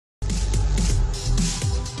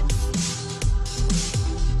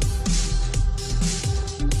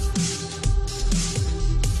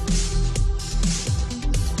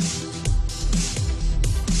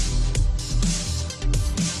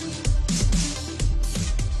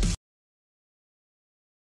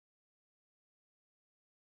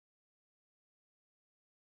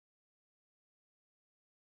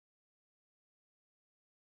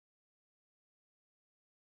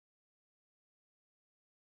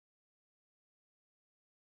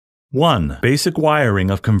1. Basic wiring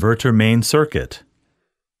of converter main circuit.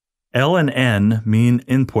 L and N mean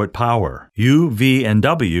input power. U, V, and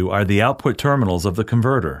W are the output terminals of the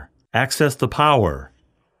converter. Access the power.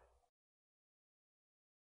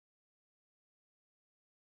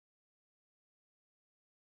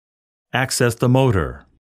 Access the motor.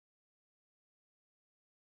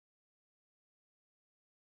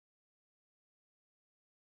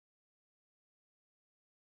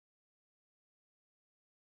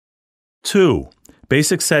 Two.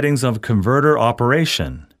 Basic settings of converter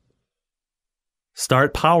operation.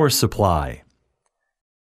 Start power supply.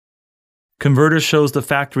 Converter shows the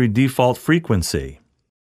factory default frequency.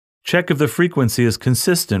 Check if the frequency is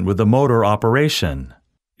consistent with the motor operation.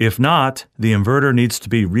 If not, the inverter needs to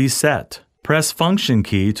be reset. Press function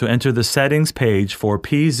key to enter the settings page for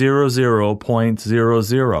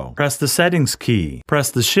P00.00. Press the settings key. Press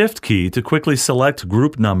the shift key to quickly select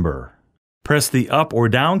group number. Press the up or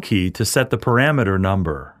down key to set the parameter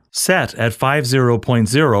number. Set at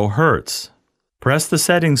 50.0 Hz. Press the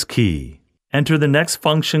settings key. Enter the next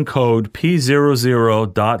function code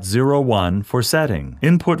P00.01 for setting.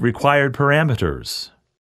 Input required parameters.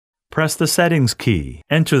 Press the settings key.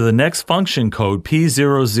 Enter the next function code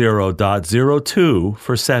P00.02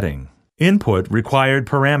 for setting. Input required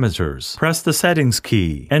parameters. Press the settings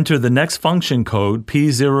key. Enter the next function code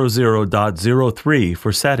P00.03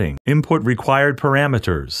 for setting. Input required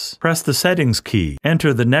parameters. Press the settings key.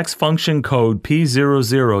 Enter the next function code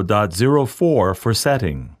P00.04 for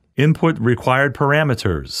setting. Input required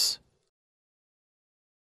parameters.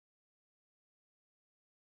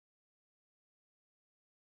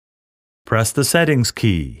 Press the settings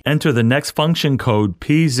key. Enter the next function code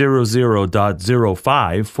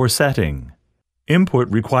P00.05 for setting. Input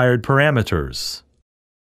required parameters.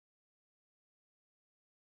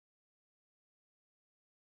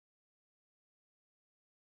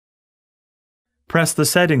 Press the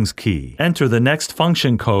settings key. Enter the next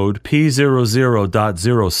function code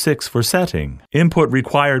P00.06 for setting. Input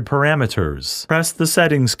required parameters. Press the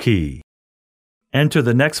settings key. Enter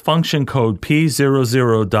the next function code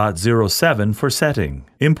P00.07 for setting.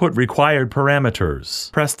 Input required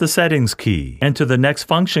parameters. Press the settings key. Enter the next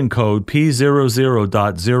function code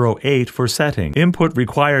P00.08 for setting. Input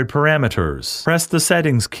required parameters. Press the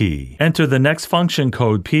settings key. Enter the next function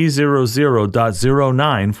code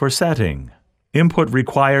P00.09 for setting. Input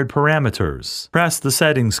required parameters. Press the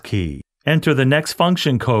settings key. Enter the next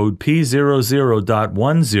function code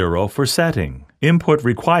P00.10 for setting. Input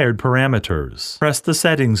required parameters. Press the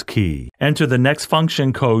settings key. Enter the next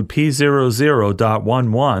function code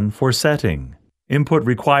P00.11 for setting. Input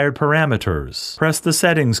required parameters. Press the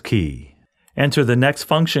settings key. Enter the next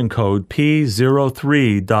function code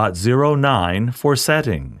P03.09 for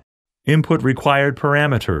setting. Input required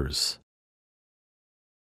parameters.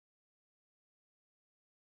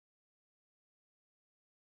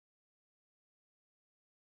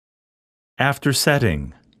 After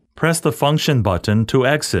setting, press the function button to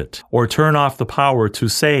exit or turn off the power to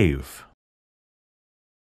save.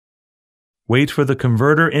 Wait for the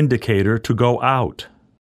converter indicator to go out.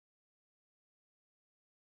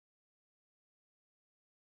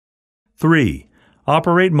 Three.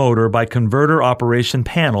 Operate motor by converter operation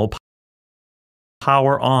panel.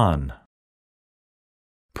 Power on.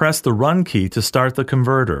 Press the run key to start the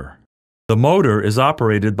converter. The motor is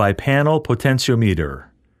operated by panel potentiometer.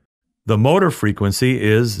 The motor frequency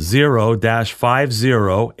is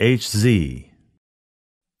 0-50 Hz.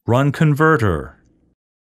 Run converter.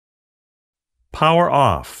 Power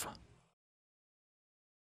off.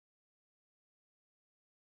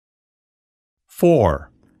 4.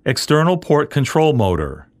 External port control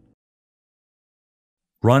motor.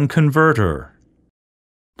 Run converter.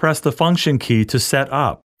 Press the function key to set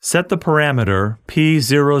up. Set the parameter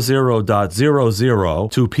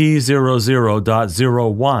P00.00 to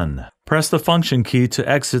P00.01. Press the function key to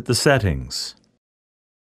exit the settings.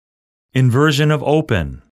 Inversion of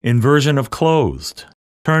open. Inversion of closed.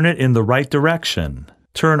 Turn it in the right direction.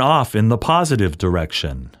 Turn off in the positive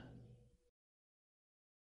direction.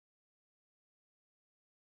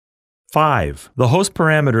 5. The host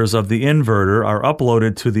parameters of the inverter are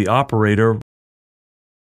uploaded to the operator.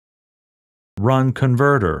 Run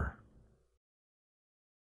converter.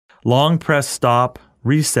 Long press stop,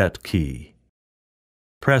 reset key.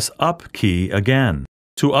 Press up key again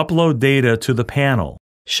to upload data to the panel.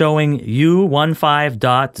 Showing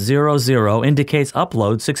U15.00 indicates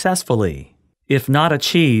upload successfully. If not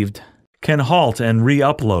achieved, can halt and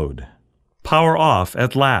re-upload. Power off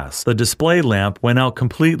at last. The display lamp went out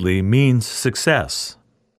completely means success.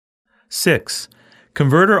 6.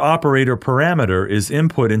 Converter operator parameter is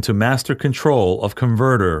input into master control of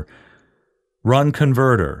converter. Run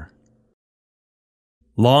converter.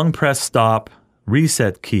 Long press stop,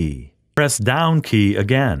 reset key. Press down key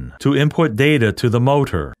again to input data to the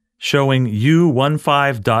motor. Showing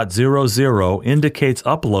U15.00 indicates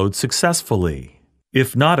upload successfully.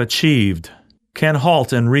 If not achieved, can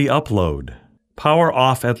halt and re-upload. Power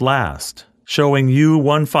off at last. Showing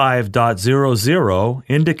U15.00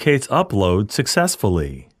 indicates upload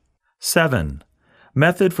successfully. 7.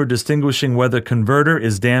 Method for distinguishing whether converter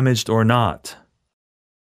is damaged or not.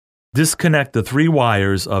 Disconnect the 3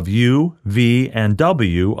 wires of U, V, and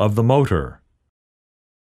W of the motor.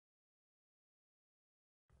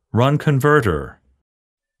 Run converter.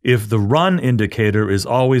 If the run indicator is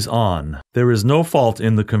always on, there is no fault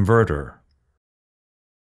in the converter.